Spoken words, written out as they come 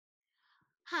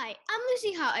Hi, I'm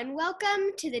Lucy Hart and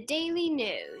welcome to the Daily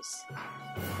News.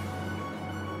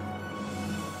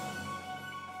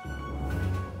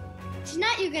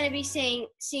 Tonight you're going to be seeing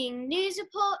news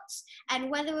reports and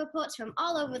weather reports from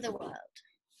all over the world.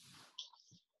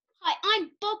 Hi,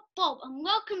 I'm Bob and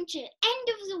welcome to End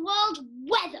of the World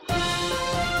Weather.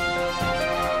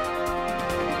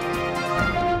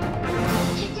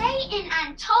 Today in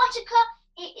Antarctica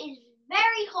it is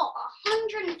very hot,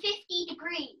 150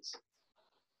 degrees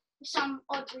for some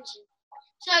odd reason.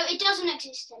 So it doesn't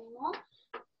exist anymore.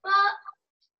 But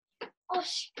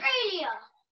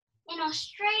in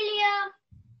Australia,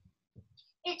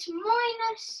 it's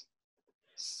minus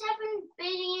 7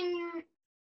 billion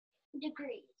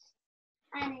degrees.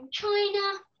 And in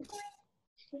China,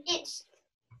 it's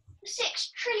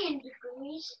 6 trillion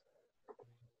degrees.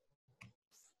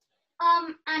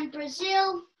 And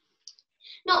Brazil,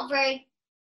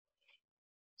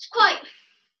 it's quite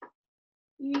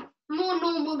more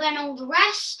normal than all the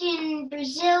rest. In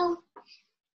Brazil,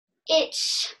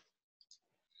 it's,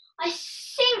 I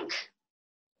think,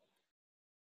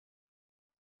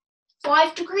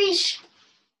 5 degrees.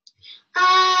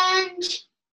 And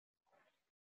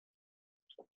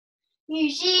New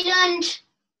Zealand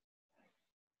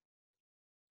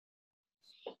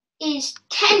is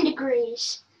 10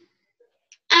 degrees.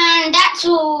 And that's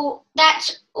all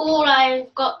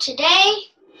I've got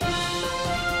today.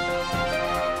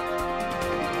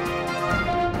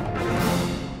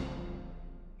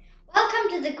 Welcome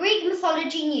to the Greek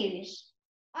mythology news.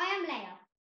 I am Leia.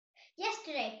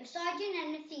 Yesterday, Poseidon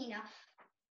and Athena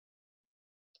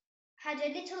had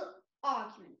a little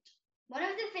argument. One of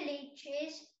the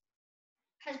villagers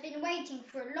has been waiting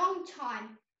for a long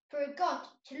time for a god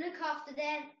to look after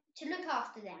them.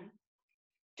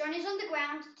 John is on the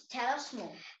ground to tell us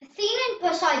more. Athena and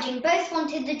Poseidon both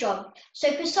wanted the job,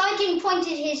 so Poseidon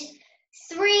pointed his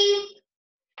 3-headed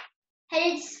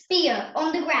spear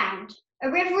on the ground. A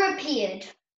river appeared.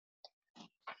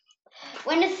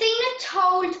 When Athena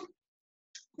told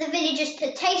the villagers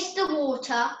to taste the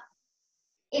water,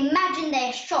 imagine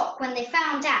their shock when they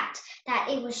found out that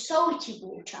it was salty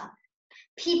water.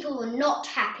 People were not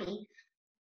happy.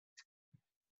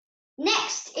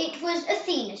 Next, it was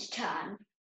Athena's turn.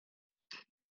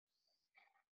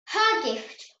 Her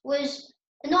gift was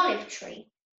an olive tree.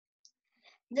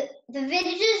 The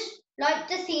villagers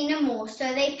liked Athena more,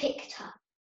 so they picked her.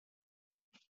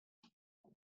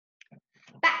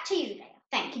 Back to you, Leia.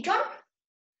 Thank you, John.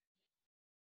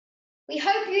 We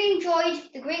hope you enjoyed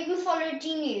the Greek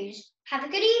mythology news. Have a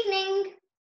good evening.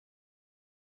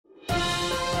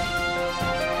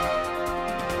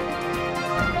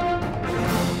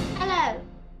 Hello,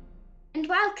 and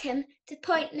welcome to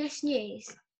Pointless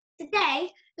News. Today,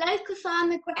 local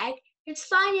farmer Greg has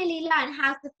finally learned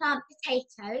how to plant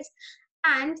potatoes,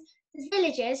 and the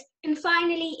villagers can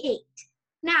finally eat.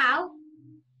 Now,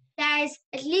 there's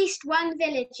at least one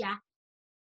villager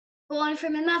born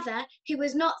from a mother who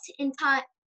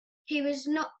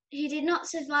did not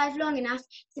survive long enough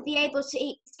to be able to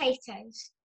eat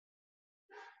potatoes.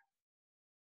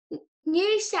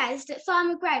 News says that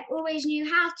Farmer Greg always knew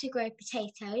how to grow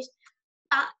potatoes,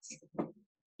 but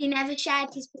he never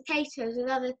shared his potatoes with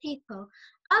other people.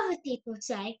 Other people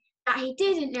say that he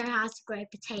didn't know how to grow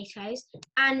potatoes,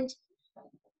 and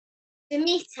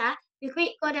Demeter, the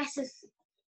Greek goddess of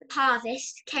the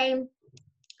harvest, came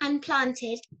and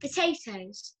planted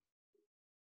potatoes.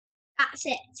 That's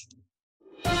it.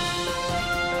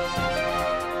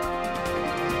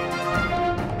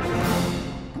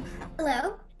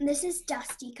 Hello, this is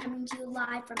Dusty coming to you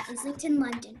live from Islington,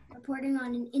 London, reporting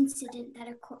on an incident that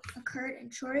occurred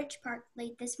in Shoreditch Park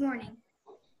late this morning.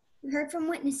 We heard from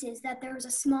witnesses that there was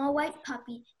a small white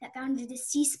puppy that found a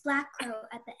deceased black crow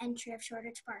at the entry of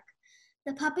Shoreditch Park.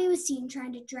 The puppy was seen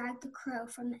trying to drag the crow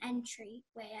from the entryway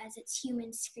as its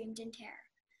humans screamed in terror.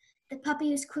 The puppy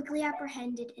was quickly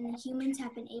apprehended, and the humans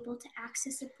have been able to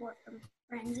access support from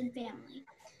friends and family.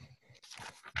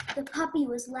 The puppy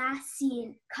was last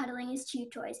seen cuddling his chew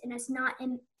toys and has not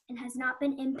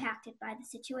been impacted by the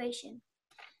situation.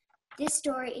 This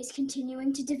story is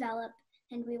continuing to develop,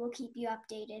 and we will keep you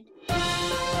updated.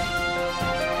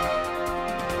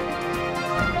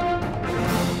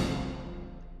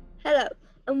 Hello,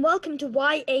 and welcome to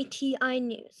YATI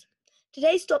News.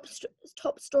 Today's top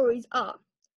stories are: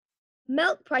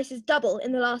 milk prices double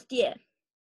in the last year.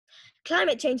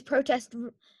 Climate change protests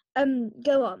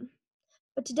go on.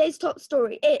 But today's top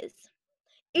story is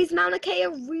Mauna Kea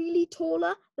really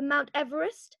taller than Mount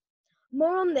Everest?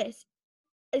 More on this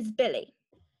is Billy.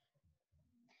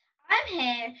 I'm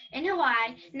here in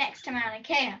Hawaii next to Mauna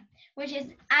Kea, which is,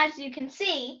 as you can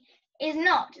see, is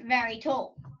not very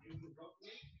tall.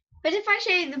 But if I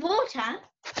show you the water,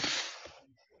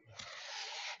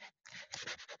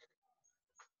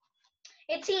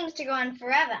 it seems to go on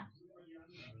forever.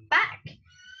 Back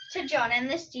to John in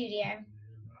the studio.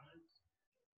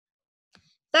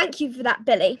 Thank you for that,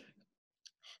 Billy.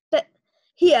 But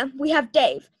here we have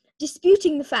Dave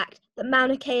disputing the fact that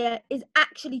Mauna Kea is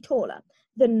actually taller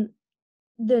than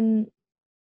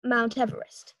Mount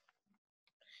Everest.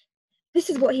 This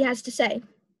is what he has to say.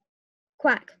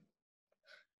 Quack.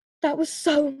 That was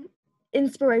so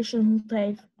inspirational,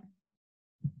 Dave.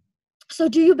 So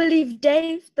do you believe,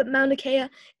 Dave, that Mauna Kea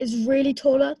is really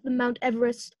taller than Mount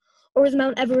Everest, or is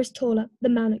Mount Everest taller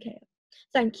than Mauna Kea?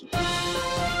 Thank you.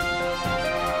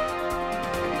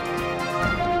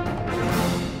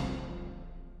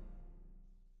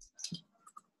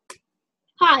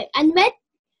 Hi, and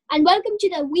welcome to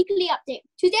the weekly update.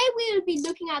 Today we will be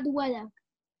looking at the weather.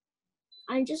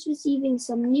 I'm just receiving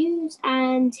some news,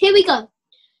 and here we go.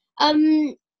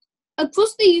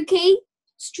 Across the UK,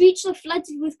 streets are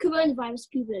flooded with coronavirus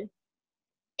people.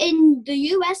 In the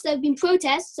US, there have been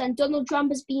protests, and Donald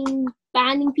Trump has been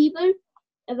banning people,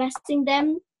 arresting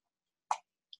them.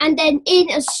 And then in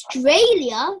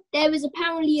Australia, there is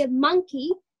apparently a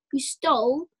monkey who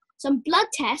stole some blood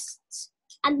tests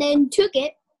and then took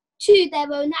it to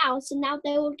their own house, and now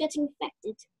they're all getting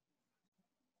infected.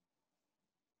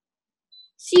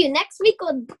 See you next week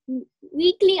on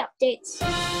Weekly Updates.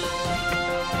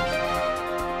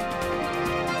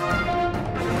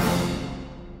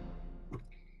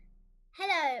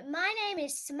 Hello, my name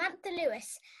is Samantha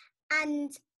Lewis,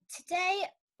 and today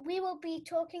we will be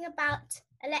talking about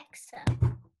Alexa.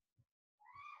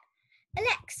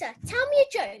 Alexa, tell me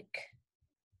a joke.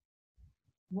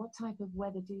 What type of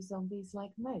weather do zombies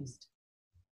like most?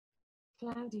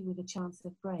 Cloudy with a chance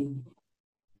of rain.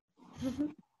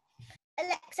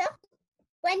 Alexa,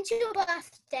 when's your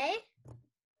birthday?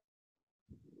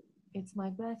 It's my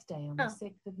birthday on the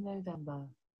 6th of November.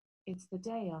 It's the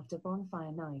day after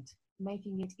bonfire night,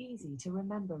 making it easy to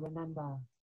remember.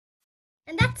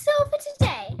 And that's all for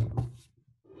today.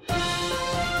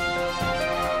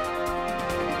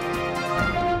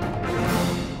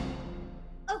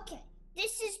 Okay,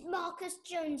 this is Marcus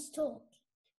Jones talk.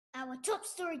 Our top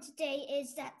story today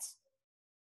is that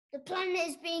the planet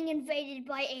is being invaded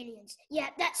by aliens. Yeah,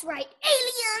 that's right,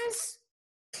 aliens!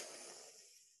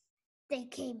 They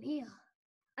came here.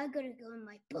 I gotta go in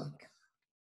my bunker.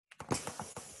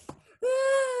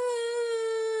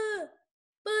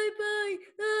 Bye-bye.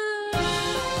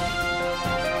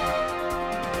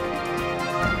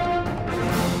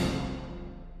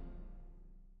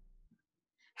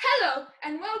 Hello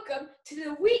and welcome to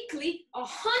the weekly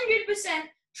 100%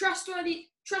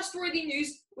 trustworthy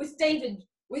news with David.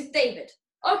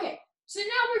 Okay, so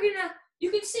now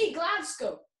you can see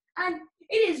Glasgow, and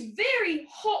it is very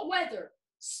hot weather.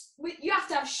 You have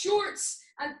to have shorts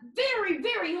and very,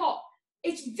 very hot.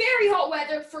 It's very hot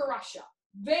weather for Russia.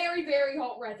 Very, very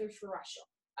hot weather for Russia.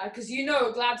 Because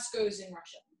Glasgow's in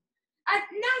Russia. And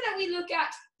now that we look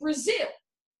at Brazil,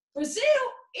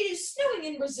 it is snowing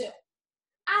in Brazil.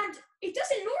 And it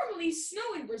doesn't normally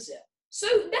snow in Brazil. So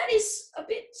that is a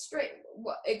bit strange.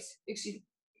 Excuse me.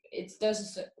 It doesn't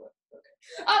snow.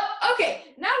 Okay.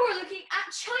 Okay, now we're looking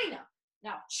at China.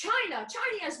 Now, China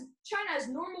has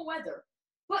normal weather.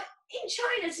 But in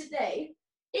China today,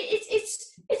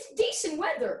 it's decent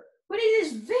weather. But it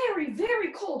is very,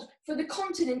 very cold for the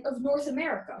continent of North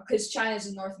America, because China's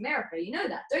in North America. You know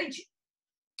that, don't you?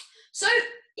 So,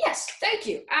 yes, thank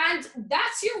you. And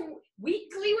that's your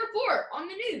weekly report on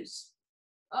the news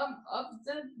of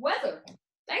the weather.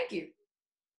 Thank you.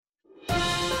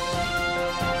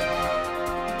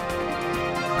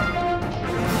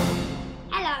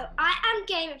 Hello, I am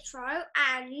Game of Throw,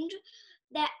 and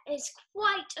there is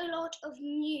quite a lot of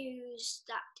news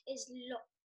that is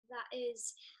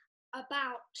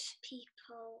about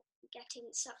people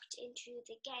getting sucked into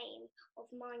the game of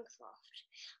Minecraft.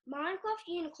 Minecraft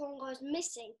Unicorn goes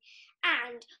missing,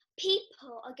 and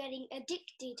people are getting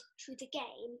addicted to the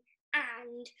game,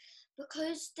 and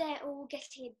because they're all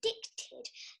getting addicted,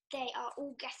 they are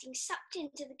all getting sucked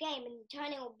into the game and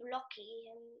turning all blocky,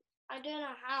 and I don't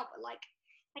know how, but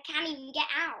I can't even get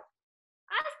out.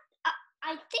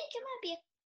 I think it might be a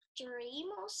dream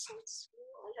or something.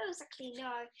 I don't exactly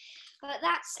know. But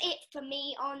that's it for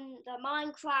me on the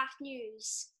Minecraft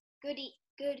news. Good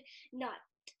night.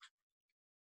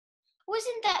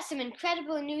 Wasn't that some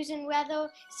incredible news and weather?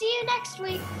 See you next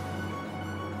week.